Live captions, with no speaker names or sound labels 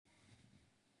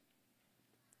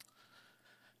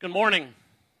Good morning.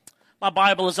 My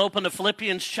Bible is open to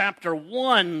Philippians chapter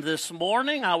 1 this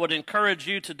morning. I would encourage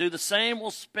you to do the same.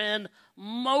 We'll spend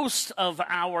most of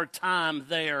our time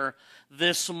there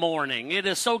this morning. It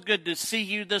is so good to see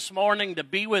you this morning, to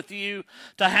be with you,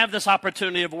 to have this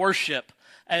opportunity of worship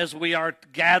as we are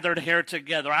gathered here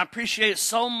together. I appreciate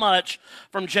so much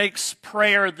from Jake's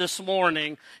prayer this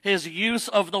morning, his use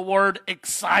of the word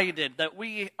excited, that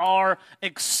we are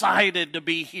excited to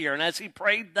be here. And as he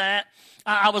prayed that,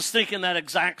 I was thinking that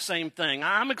exact same thing.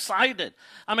 I'm excited.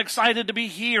 I'm excited to be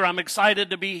here. I'm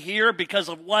excited to be here because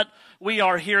of what we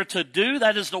are here to do.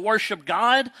 That is to worship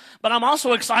God. But I'm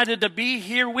also excited to be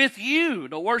here with you,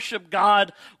 to worship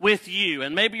God with you.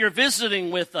 And maybe you're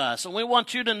visiting with us, and we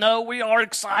want you to know we are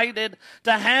excited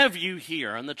to have you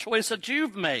here and the choice that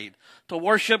you've made to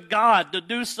worship God, to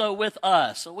do so with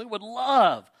us. So we would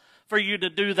love for you to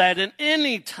do that in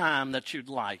any time that you'd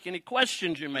like. Any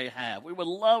questions you may have, we would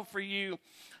love for you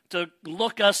to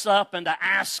look us up and to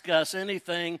ask us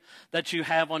anything that you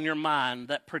have on your mind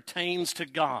that pertains to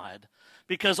God.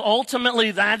 Because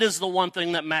ultimately that is the one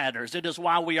thing that matters. It is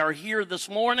why we are here this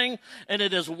morning, and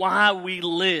it is why we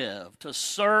live, to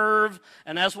serve,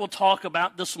 and as we'll talk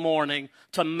about this morning,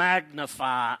 to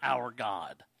magnify our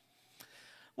God.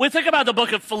 We think about the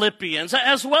book of Philippians,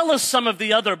 as well as some of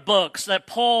the other books that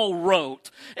Paul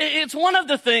wrote. It's one of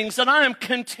the things that I am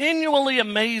continually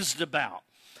amazed about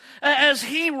as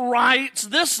he writes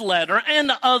this letter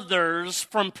and others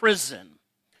from prison.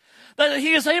 That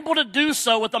he is able to do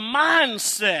so with a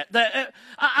mindset that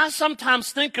I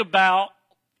sometimes think about.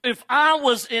 If I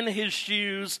was in his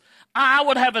shoes, I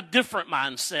would have a different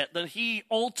mindset than he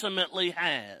ultimately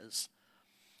has.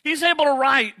 He's able to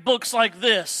write books like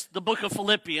this, the book of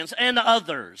Philippians, and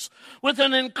others, with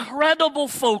an incredible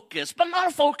focus, but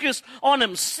not a focus on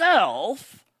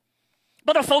himself,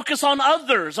 but a focus on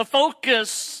others, a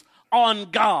focus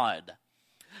on God.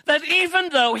 That even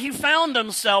though he found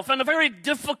himself in a very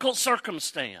difficult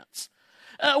circumstance,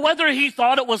 whether he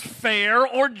thought it was fair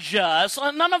or just,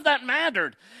 none of that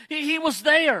mattered. He was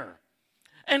there,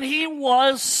 and he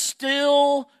was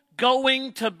still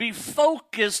going to be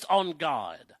focused on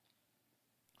God.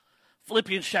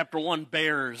 Philippians chapter 1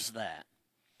 bears that.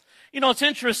 You know, it's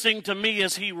interesting to me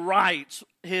as he writes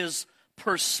his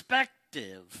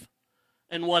perspective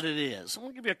and what it is. I'm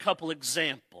going to give you a couple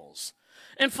examples.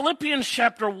 In Philippians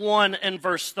chapter 1 and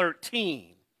verse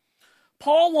 13,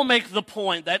 Paul will make the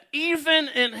point that even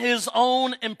in his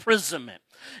own imprisonment,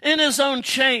 in his own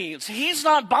chains, he's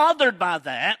not bothered by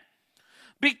that,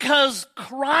 because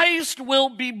Christ will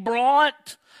be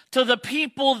brought to the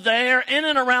people there in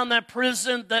and around that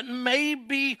prison that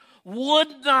maybe would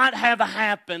not have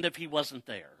happened if he wasn't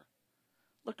there.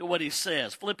 Look at what he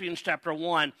says, Philippians chapter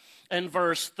 1 and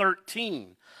verse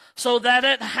 13. So that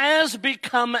it has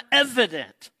become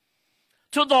evident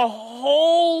to the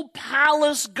whole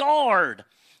palace guard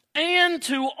and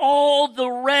to all the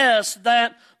rest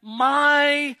that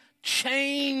my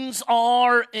chains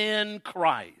are in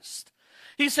Christ.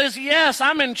 He says, yes,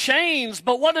 I'm in chains,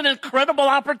 but what an incredible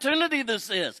opportunity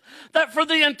this is. That for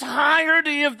the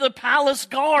entirety of the palace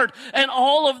guard and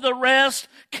all of the rest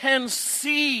can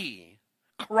see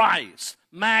Christ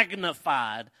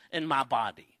magnified in my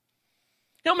body.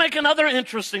 He'll make another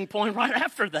interesting point right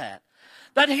after that.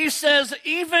 That he says,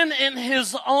 even in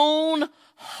his own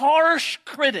harsh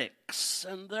critics,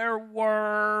 and there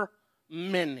were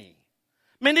many.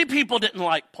 Many people didn't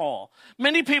like Paul.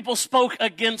 Many people spoke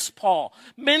against Paul.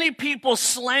 Many people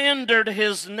slandered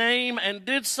his name and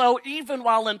did so even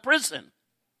while in prison.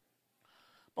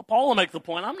 But Paul will make the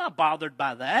point, I'm not bothered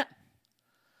by that.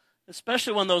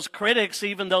 Especially when those critics,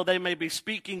 even though they may be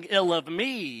speaking ill of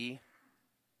me,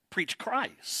 preach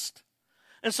Christ.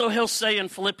 And so he'll say in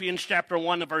Philippians chapter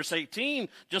 1 and verse 18,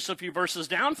 just a few verses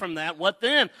down from that, what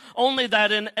then? Only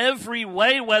that in every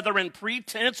way, whether in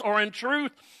pretense or in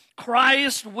truth,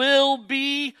 Christ will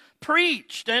be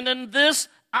preached, and in this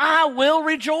I will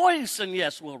rejoice, and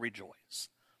yes, will rejoice.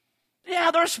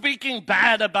 Yeah, they're speaking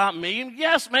bad about me.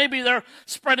 Yes, maybe they're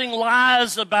spreading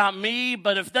lies about me,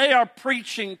 but if they are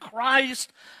preaching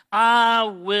Christ, I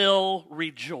will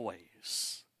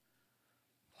rejoice.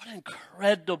 What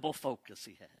incredible focus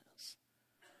he has.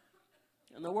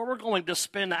 And where we're going to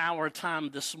spend our time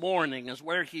this morning is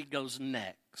where he goes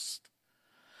next.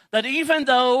 That even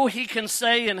though he can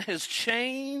say in his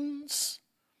chains,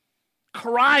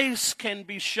 Christ can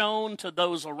be shown to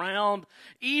those around.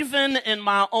 Even in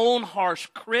my own harsh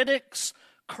critics,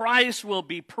 Christ will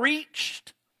be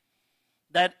preached.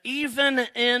 That even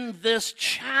in this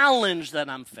challenge that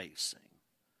I'm facing,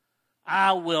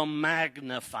 I will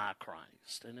magnify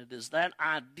Christ. And it is that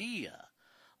idea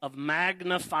of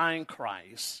magnifying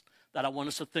Christ that I want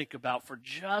us to think about for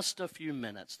just a few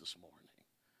minutes this morning.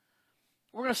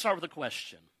 We're going to start with a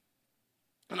question.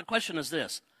 And the question is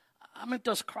this.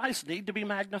 Does Christ need to be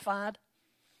magnified?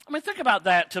 Think about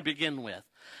that to begin with.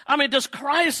 Does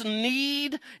Christ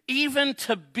need even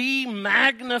to be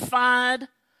magnified?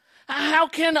 How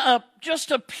can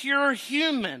just a pure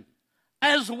human,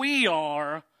 as we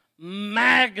are,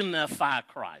 magnify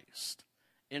Christ?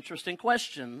 Interesting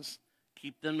questions.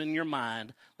 Keep them in your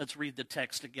mind. Let's read the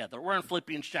text together. We're in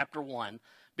Philippians chapter 1,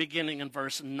 beginning in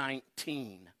verse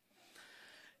 19.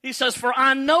 He says, "For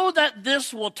I know that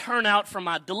this will turn out for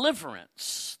my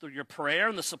deliverance through your prayer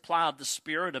and the supply of the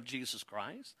Spirit of Jesus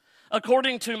Christ,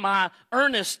 according to my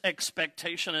earnest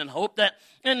expectation and hope that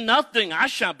in nothing I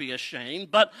shall be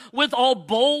ashamed, but with all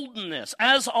boldness,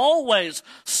 as always,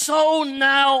 so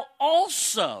now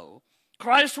also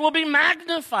Christ will be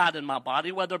magnified in my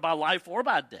body, whether by life or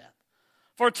by death.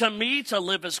 For to me to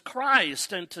live is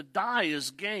Christ, and to die is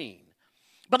gain.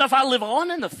 But if I live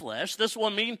on in the flesh, this will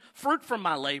mean fruit from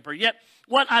my labor. Yet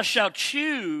what I shall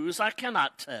choose, I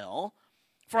cannot tell.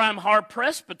 For I am hard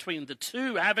pressed between the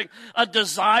two, having a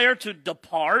desire to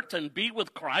depart and be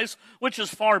with Christ, which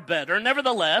is far better.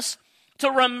 Nevertheless,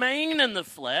 to remain in the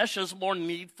flesh is more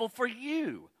needful for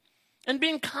you. And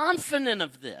being confident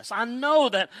of this, I know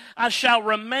that I shall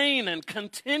remain and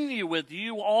continue with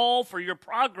you all for your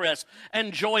progress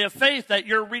and joy of faith, that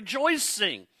your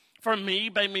rejoicing for me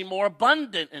may be more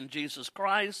abundant in Jesus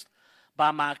Christ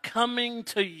by my coming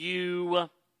to you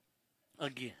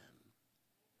again."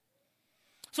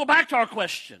 So back to our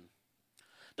question.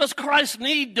 Does Christ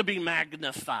need to be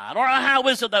magnified? Or how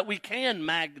is it that we can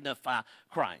magnify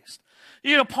Christ?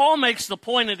 Paul makes the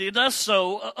point, and he does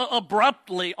so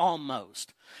abruptly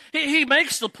almost. He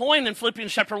makes the point in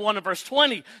Philippians chapter 1 and verse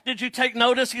 20. Did you take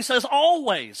notice? He says,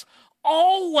 always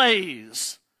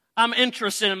I'm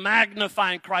interested in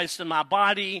magnifying Christ in my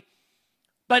body,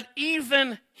 but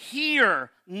even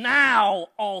here, now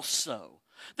also.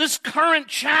 This current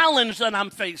challenge that I'm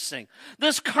facing,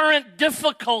 this current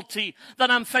difficulty that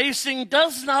I'm facing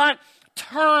does not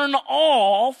turn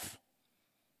off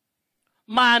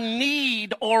my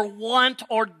need or want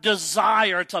or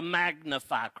desire to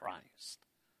magnify Christ.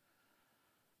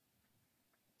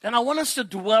 And I want us to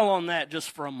dwell on that just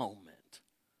for a moment.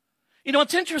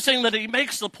 It's interesting that he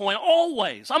makes the point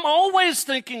I'm always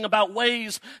thinking about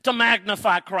ways to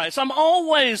magnify Christ. I'm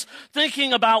always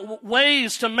thinking about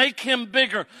ways to make him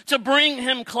bigger, to bring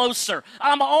him closer.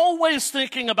 I'm always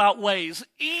thinking about ways,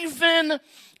 even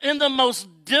in the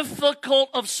most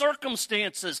difficult of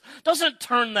circumstances. Doesn't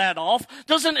turn that off,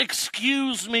 doesn't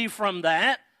excuse me from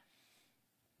that.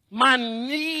 My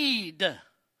need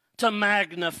to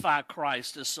magnify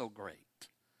Christ is so great.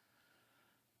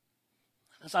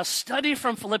 As I study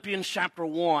from Philippians chapter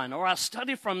 1, or I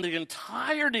study from the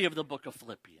entirety of the book of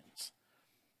Philippians,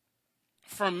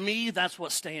 for me, that's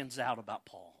what stands out about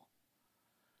Paul.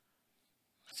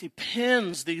 As he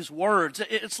pens these words,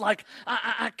 it's like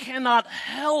I cannot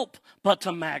help but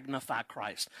to magnify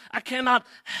Christ. I cannot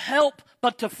help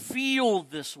but to feel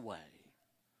this way.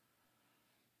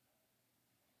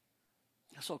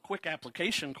 So a quick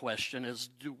application question is,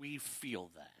 do we feel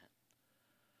that?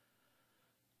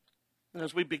 And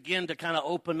as we begin to kind of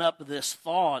open up this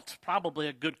thought, probably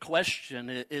a good question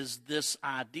is this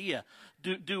idea.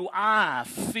 Do I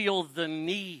feel the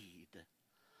need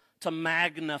to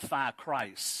magnify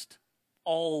Christ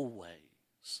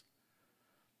always?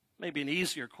 Maybe an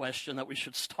easier question that we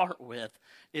should start with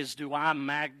is, do I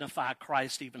magnify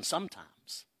Christ even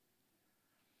sometimes?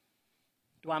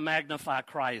 Do I magnify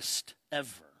Christ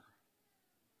ever?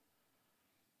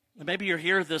 And maybe you're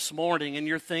here this morning and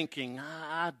you're thinking,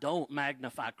 I don't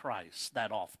magnify Christ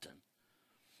that often.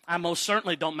 I most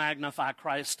certainly don't magnify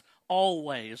Christ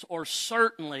always, or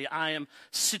certainly I am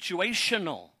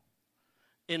situational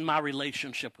in my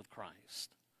relationship with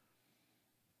Christ.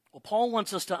 Well, Paul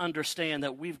wants us to understand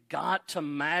that we've got to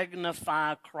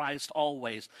magnify Christ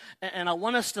always. And I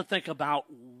want us to think about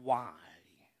why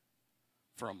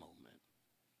for a moment.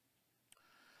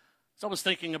 So I was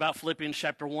thinking about Philippians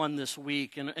chapter 1 this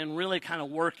week and really kind of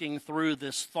working through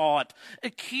this thought,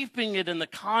 keeping it in the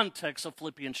context of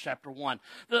Philippians chapter 1.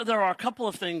 There are a couple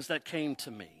of things that came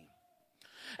to me.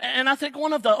 And I think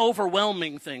one of the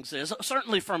overwhelming things is,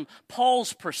 certainly from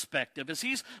Paul's perspective, is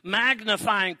he's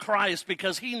magnifying Christ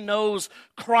because he knows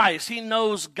Christ. He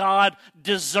knows God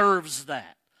deserves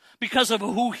that because of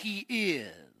who he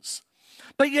is.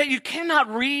 But yet you cannot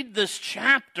read this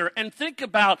chapter and think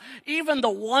about even the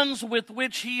ones with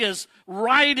which he is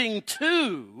writing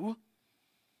to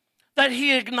that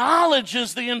he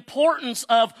acknowledges the importance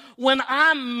of when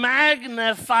I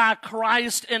magnify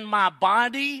Christ in my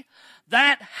body,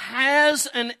 that has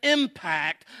an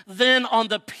impact then on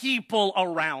the people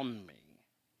around me.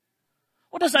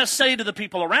 What does that say to the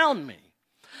people around me?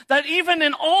 That even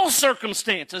in all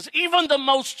circumstances, even the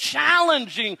most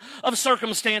challenging of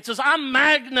circumstances, I'm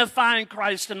magnifying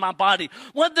Christ in my body.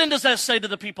 What then does that say to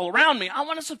the people around me? I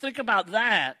want us to think about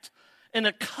that in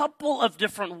a couple of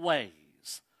different ways.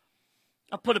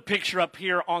 I'll put a picture up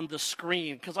here on the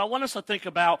screen because I want us to think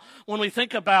about when we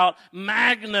think about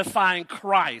magnifying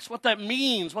Christ, what that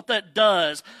means, what that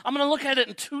does. I'm going to look at it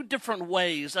in two different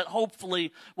ways that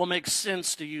hopefully will make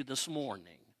sense to you this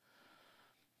morning.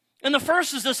 And the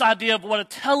first is this idea of what a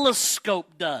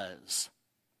telescope does.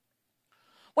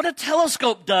 What a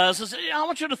telescope does is, I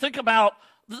want you to think about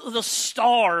the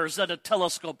stars that a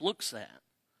telescope looks at.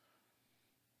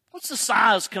 What's the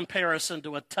size comparison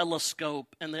to a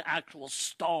telescope and the actual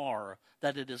star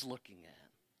that it is looking at?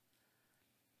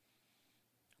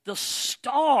 The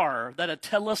star that a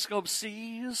telescope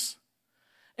sees,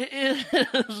 it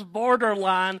is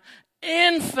borderline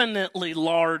infinitely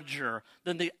larger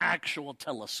than the actual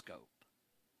telescope.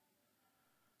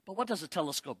 But what does a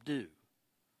telescope do?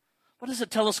 What does a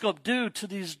telescope do to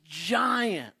these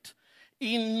giant,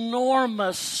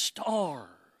 enormous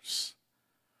stars?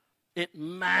 It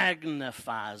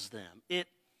magnifies them. It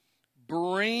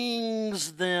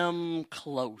brings them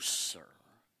closer.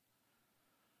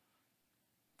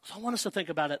 So I want us to think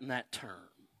about it in that term.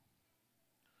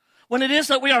 When it is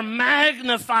that we are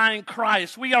magnifying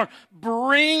Christ, we are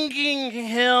bringing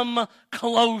him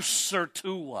closer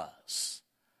to us.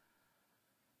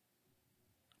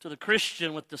 To the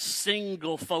Christian with the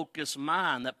single focus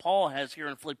mind that Paul has here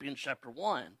in Philippians chapter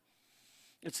 1,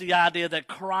 it's the idea that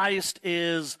Christ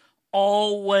is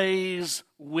always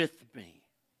with me.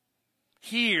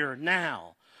 Here,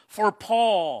 now. For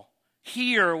Paul,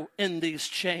 here in these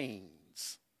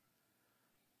chains,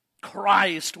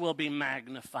 Christ will be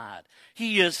magnified.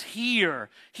 He is here.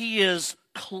 He is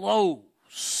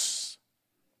close.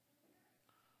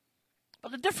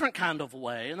 But a different kind of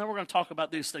way, and then we're going to talk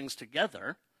about these things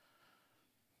together.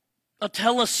 A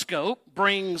telescope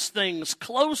brings things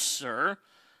closer,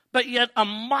 but yet a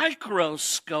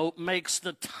microscope makes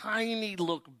the tiny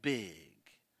look big.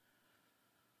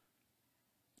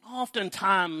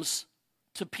 Oftentimes,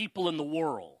 to people in the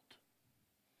world,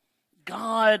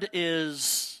 God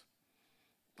is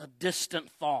a distant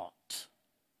thought.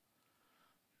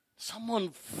 Someone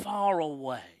far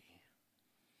away.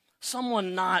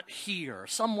 Someone not here.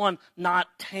 Someone not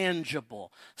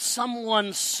tangible.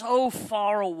 Someone so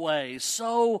far away,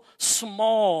 so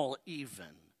small even,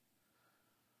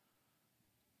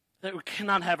 that we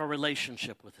cannot have a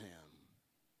relationship with him.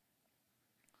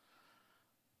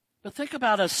 But think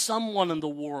about as someone in the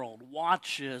world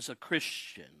watches a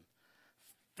Christian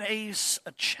face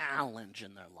a challenge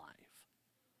in their life,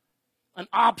 an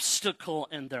obstacle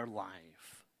in their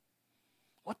life.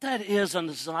 What that is an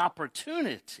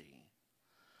opportunity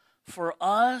for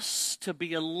us to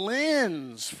be a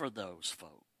lens for those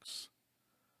folks,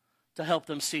 to help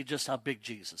them see just how big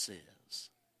Jesus is.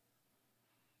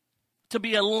 To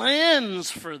be a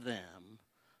lens for them,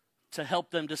 to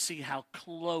help them to see how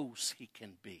close he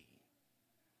can be.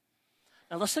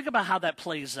 Now let's think about how that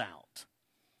plays out.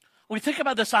 When we think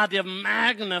about this idea of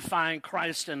magnifying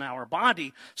Christ in our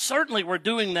body, certainly we're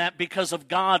doing that because of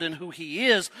God and who he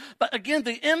is, but again,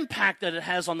 the impact that it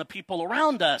has on the people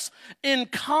around us. In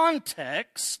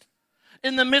context,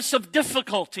 in the midst of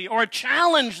difficulty or a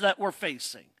challenge that we're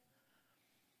facing,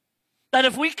 that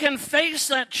if we can face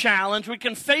that challenge, we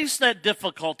can face that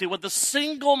difficulty with a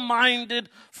single-minded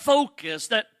focus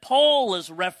that Paul is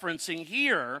referencing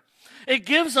here, it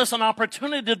gives us an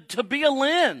opportunity to be a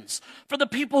lens for the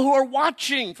people who are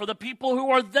watching, for the people who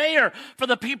are there, for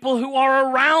the people who are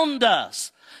around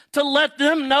us, to let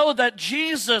them know that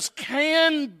Jesus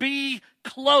can be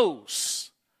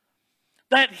close,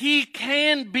 that he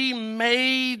can be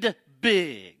made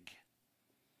big.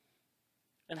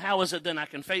 And how is it then I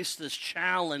can face this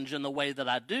challenge in the way that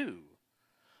I do?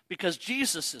 Because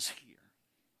Jesus is here.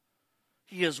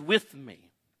 He is with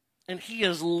me. And he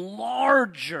is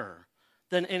larger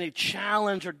than any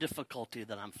challenge or difficulty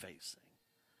that I'm facing.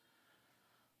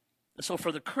 And so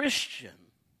for the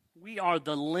Christian, we are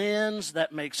the lens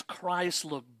that makes Christ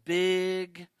look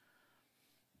big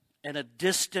and a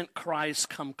distant Christ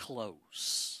come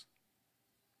close.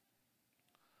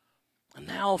 And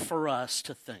now for us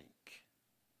to think,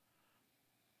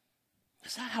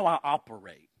 is that how I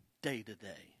operate day to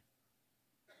day?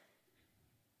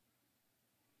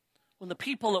 When the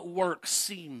people at work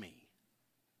see me,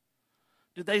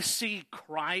 Do they see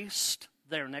Christ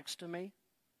there next to me?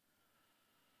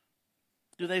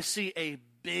 Do they see a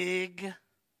big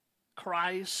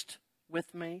Christ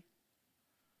with me?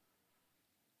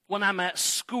 When I'm at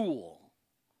school,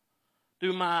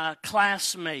 do my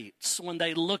classmates, when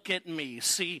they look at me,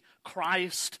 see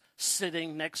Christ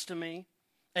sitting next to me?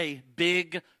 A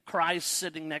big Christ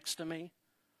sitting next to me?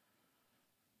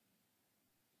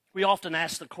 We often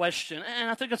ask the question, and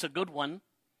I think it's a good one.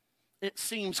 It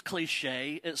seems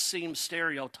cliche, it seems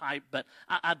stereotype, but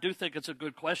I do think it's a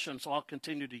good question, so I'll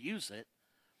continue to use it.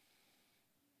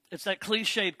 It's that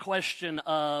cliched question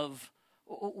of,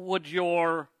 would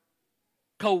your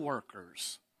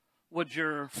coworkers, would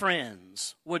your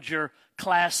friends, would your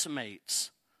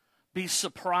classmates be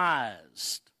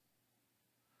surprised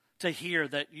to hear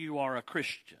that you are a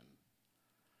Christian,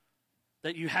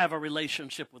 that you have a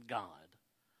relationship with God?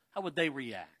 How would they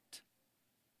react?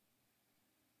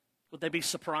 Would they be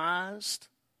surprised?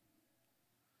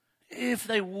 If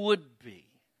they would be,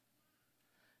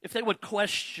 if they would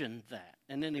question that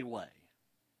in any way,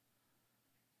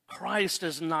 Christ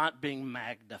is not being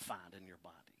magnified in your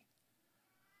body.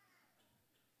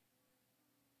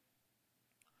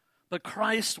 But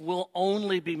Christ will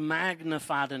only be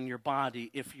magnified in your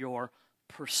body if your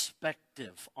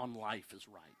perspective on life is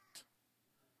right.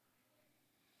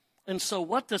 And so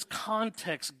what this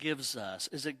context gives us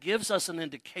is it gives us an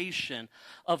indication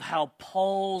of how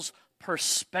Paul's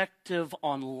perspective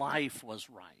on life was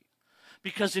right.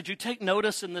 Because did you take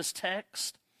notice in this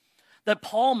text that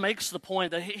Paul makes the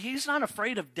point that he's not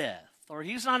afraid of death, or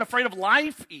he's not afraid of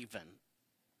life even.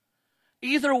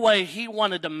 Either way, he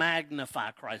wanted to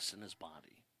magnify Christ in his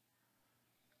body.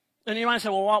 And you might say,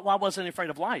 well, why wasn't he afraid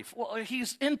of life? Well,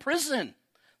 he's in prison.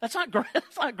 That's not great.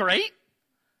 That's not great.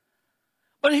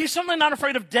 But he's certainly not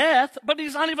afraid of death, but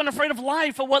he's not even afraid of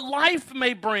life, or what life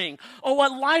may bring, or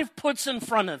what life puts in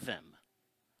front of him.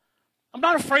 I'm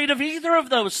not afraid of either of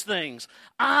those things.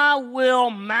 I will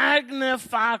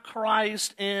magnify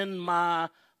Christ in my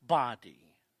body.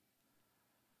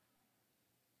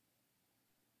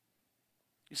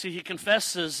 You see, he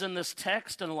confesses in this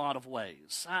text in a lot of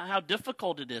ways how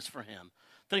difficult it is for him,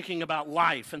 thinking about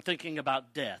life and thinking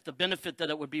about death, the benefit that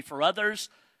it would be for others,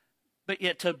 but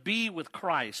yet to be with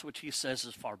Christ, which he says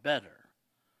is far better.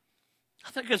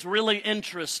 I think it's really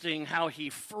interesting how he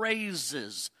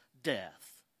phrases death.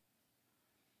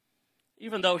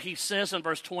 Even though he says in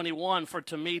verse 21, for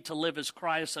to me to live is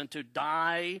Christ and to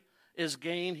die is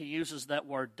gain, he uses that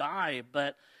word die,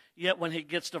 but yet when he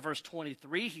gets to verse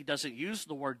 23, he doesn't use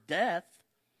the word death.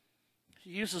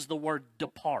 He uses the word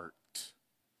depart,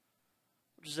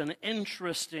 which is an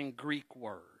interesting Greek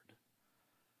word.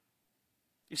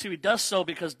 You see, he does so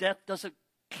because death doesn't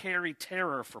carry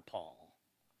terror for Paul.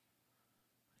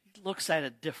 He looks at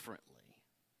it differently.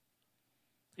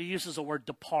 He uses the word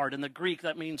depart. In the Greek,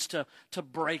 that means to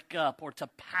break up or to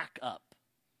pack up.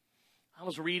 I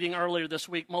was reading earlier this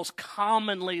week, most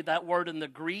commonly that word in the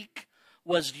Greek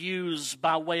was used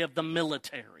by way of the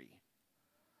military,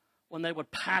 when they would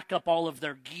pack up all of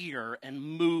their gear and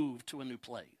move to a new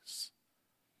place.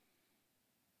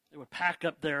 They would pack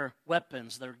up their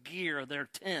weapons, their gear, their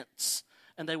tents,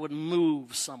 and they would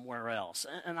move somewhere else.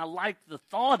 And I like the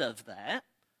thought of that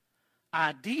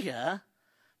idea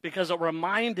because it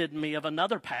reminded me of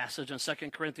another passage in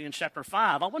 2 Corinthians chapter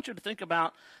 5. I want you to think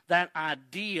about that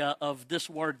idea of this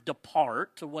word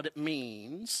depart, to what it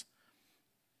means.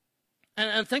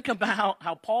 And think about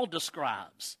how Paul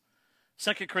describes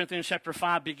 2 Corinthians chapter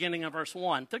 5, beginning in verse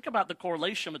 1. Think about the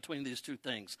correlation between these two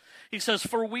things. He says,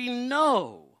 for we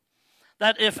know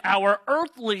that if our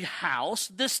earthly house,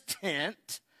 this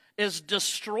tent, is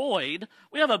destroyed,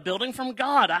 we have a building from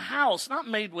God, a house not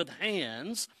made with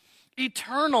hands,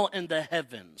 eternal in the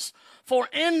heavens. For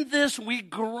in this we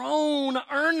groan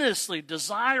earnestly,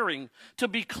 desiring to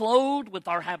be clothed with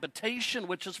our habitation,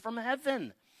 which is from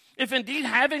heaven. If indeed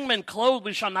having been clothed,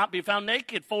 we shall not be found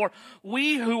naked. For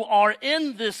we who are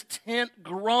in this tent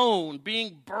groan,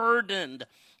 being burdened,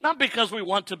 not because we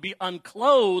want to be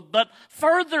unclothed, but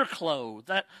further clothed,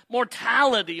 that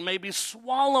mortality may be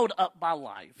swallowed up by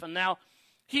life. And now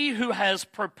he who has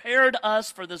prepared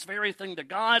us for this very thing to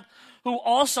God, who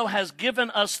also has given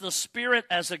us the Spirit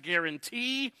as a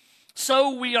guarantee,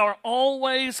 so we are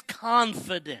always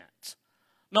confident,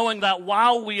 knowing that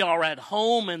while we are at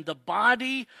home in the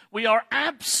body, we are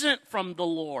absent from the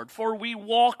Lord, for we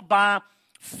walk by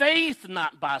faith,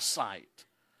 not by sight.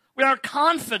 We are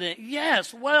confident,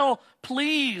 yes, well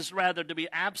pleased rather to be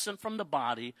absent from the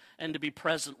body and to be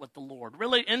present with the Lord.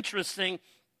 Really interesting.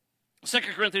 2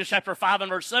 Corinthians chapter 5 and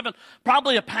verse 7,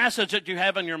 probably a passage that you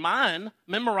have in your mind,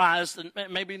 memorized and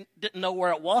maybe didn't know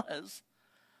where it was.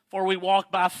 For we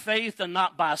walk by faith and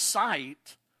not by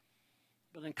sight.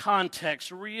 But in context,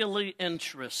 really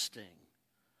interesting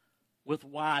with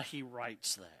why he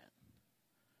writes that.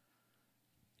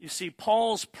 You see,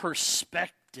 Paul's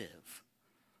perspective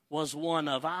was one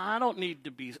of, I don't need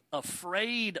to be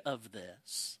afraid of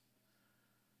this,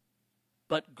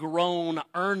 but groan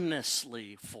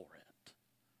earnestly for it.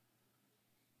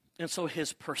 And so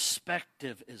his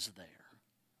perspective is there.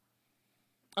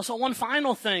 And so one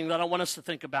final thing that I want us to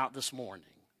think about this morning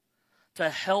to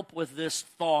help with this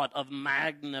thought of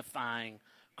magnifying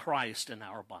Christ in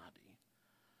our body.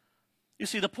 You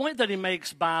see, the point that he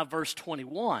makes by verse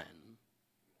 21,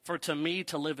 for to me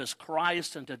to live is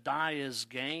Christ and to die is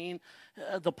gain,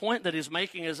 the point that he's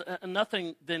making is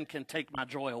nothing then can take my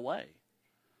joy away.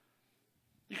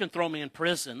 You can throw me in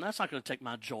prison. That's not going to take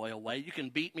my joy away. You can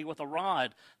beat me with a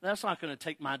rod. That's not going to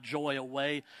take my joy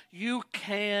away. You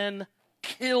can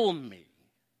kill me.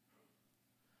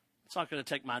 It's not going to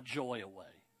take my joy away.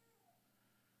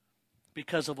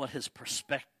 Because of what his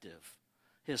perspective,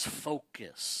 his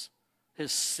focus,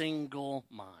 his single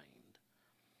mind.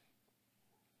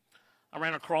 I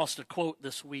ran across a quote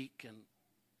this week and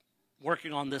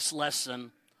working on this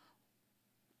lesson.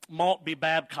 Maltby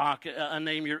Babcock, a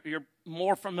name you're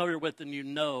more familiar with than you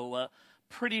know, a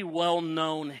pretty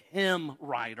well-known hymn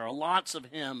writer. Lots of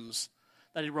hymns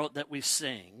that he wrote that we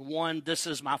sing. One, This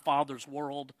Is My Father's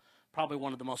World, probably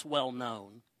one of the most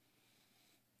well-known,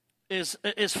 is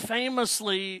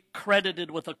famously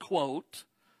credited with a quote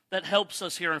that helps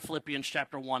us here in Philippians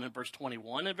chapter 1 and verse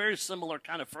 21, a very similar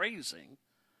kind of phrasing.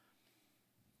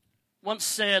 Once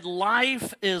said,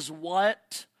 life is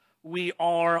what we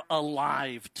are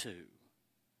alive to.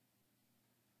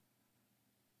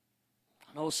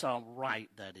 Notice how right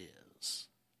that is.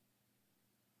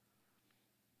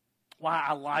 Why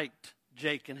I liked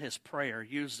Jake in his prayer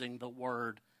using the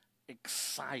word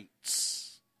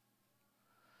excites.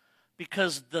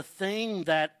 Because the thing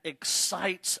that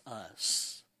excites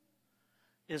us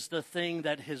is the thing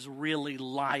that is really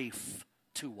life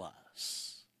to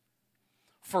us.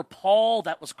 For Paul,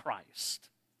 that was Christ.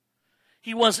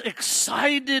 He was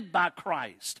excited by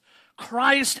Christ.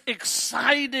 Christ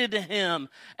excited him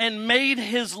and made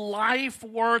his life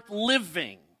worth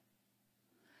living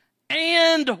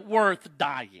and worth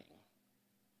dying.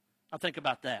 Now think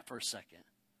about that for a second.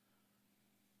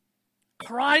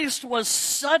 Christ was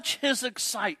such his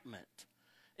excitement,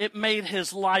 it made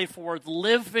his life worth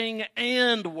living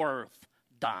and worth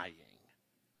dying.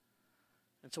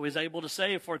 And so he's able to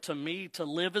say, for to me to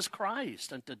live is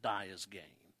Christ and to die is gain.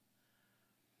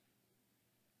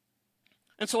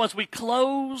 And so as we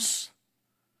close,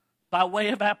 by way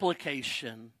of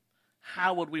application,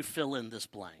 how would we fill in this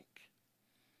blank?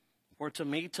 For to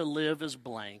me to live is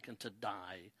blank and to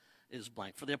die is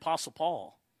blank. For the Apostle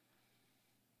Paul,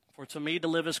 for to me to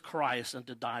live is Christ and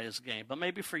to die is gain. But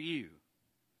maybe for you,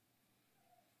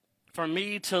 for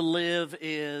me to live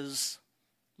is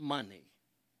money.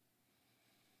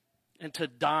 And to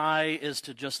die is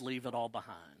to just leave it all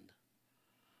behind.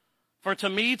 For to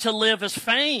me to live is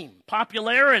fame,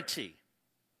 popularity.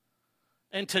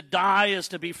 And to die is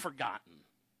to be forgotten.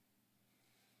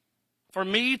 For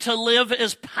me to live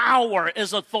is power,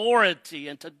 is authority.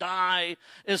 And to die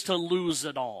is to lose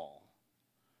it all.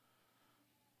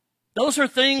 Those are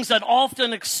things that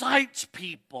often excites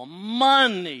people.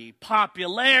 Money,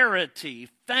 popularity,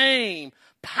 fame,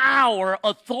 power,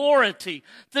 authority.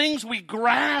 Things we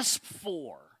grasp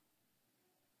for.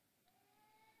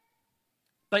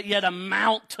 But yet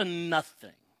amount to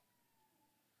nothing.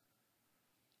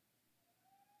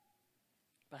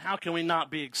 But how can we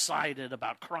not be excited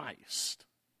about Christ,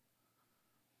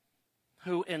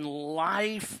 who in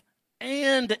life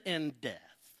and in death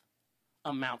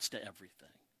amounts to everything?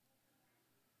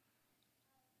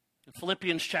 In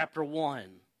Philippians chapter 1,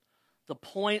 the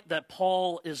point that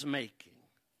Paul is making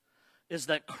is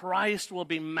that Christ will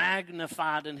be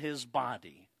magnified in his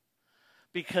body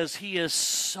because he is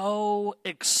so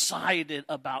excited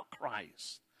about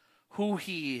Christ, who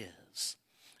he is,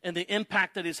 and the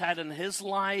impact that he's had in his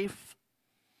life,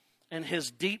 and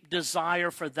his deep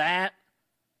desire for that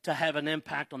to have an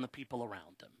impact on the people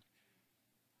around him.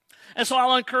 And so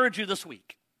I'll encourage you this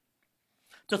week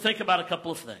to think about a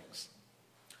couple of things.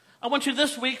 I want you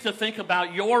this week to think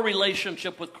about your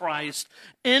relationship with Christ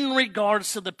in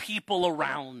regards to the people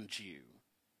around you.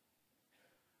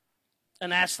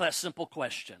 And ask that simple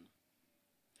question.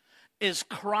 Is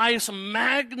Christ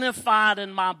magnified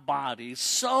in my body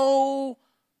so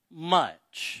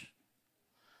much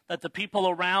that the people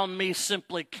around me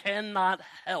simply cannot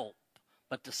help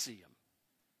but to see him?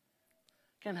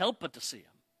 Can't help but to see him.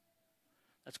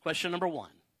 That's question number one.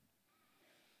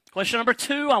 Question number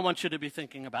 2 I want you to be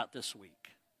thinking about this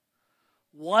week.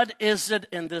 What is it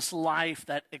in this life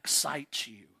that excites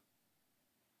you?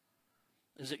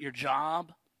 Is it your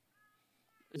job?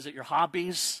 Is it your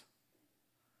hobbies?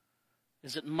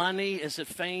 Is it money? Is it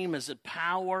fame? Is it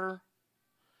power?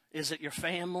 Is it your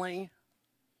family?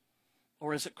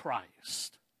 Or is it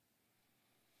Christ?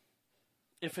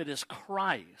 If it is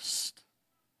Christ,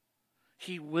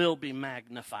 he will be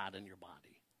magnified in your body.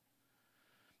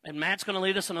 And Matt's going to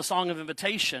lead us in a song of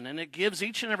invitation, and it gives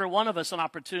each and every one of us an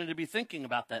opportunity to be thinking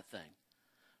about that thing.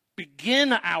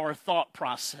 Begin our thought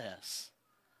process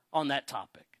on that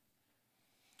topic.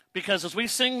 Because as we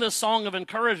sing this song of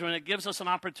encouragement, it gives us an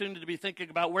opportunity to be thinking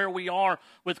about where we are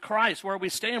with Christ, where we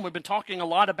stand. We've been talking a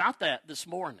lot about that this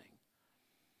morning.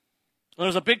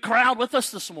 There's a big crowd with us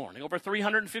this morning, over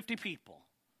 350 people,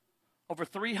 over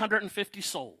 350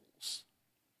 souls.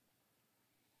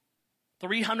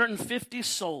 350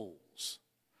 souls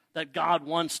that God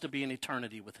wants to be in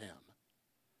eternity with him.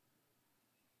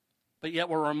 But yet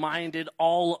we're reminded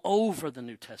all over the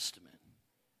New Testament,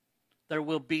 there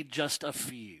will be just a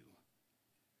few.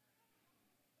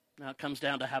 Now it comes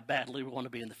down to how badly we want to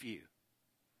be in the few.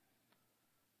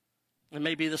 And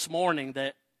maybe this morning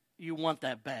that you want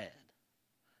that bad.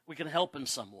 We can help in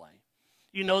some way.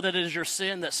 You know that it is your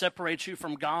sin that separates you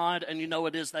from God, and you know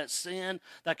it is that sin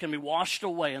that can be washed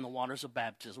away in the waters of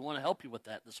baptism. I want to help you with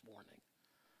that this morning.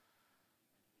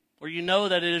 Or you know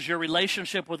that it is your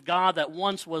relationship with God that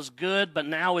once was good, but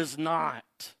now is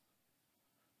not.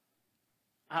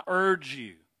 I urge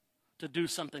you to do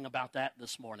something about that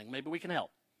this morning. Maybe we can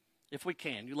help. If we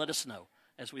can, you let us know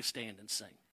as we stand and sing.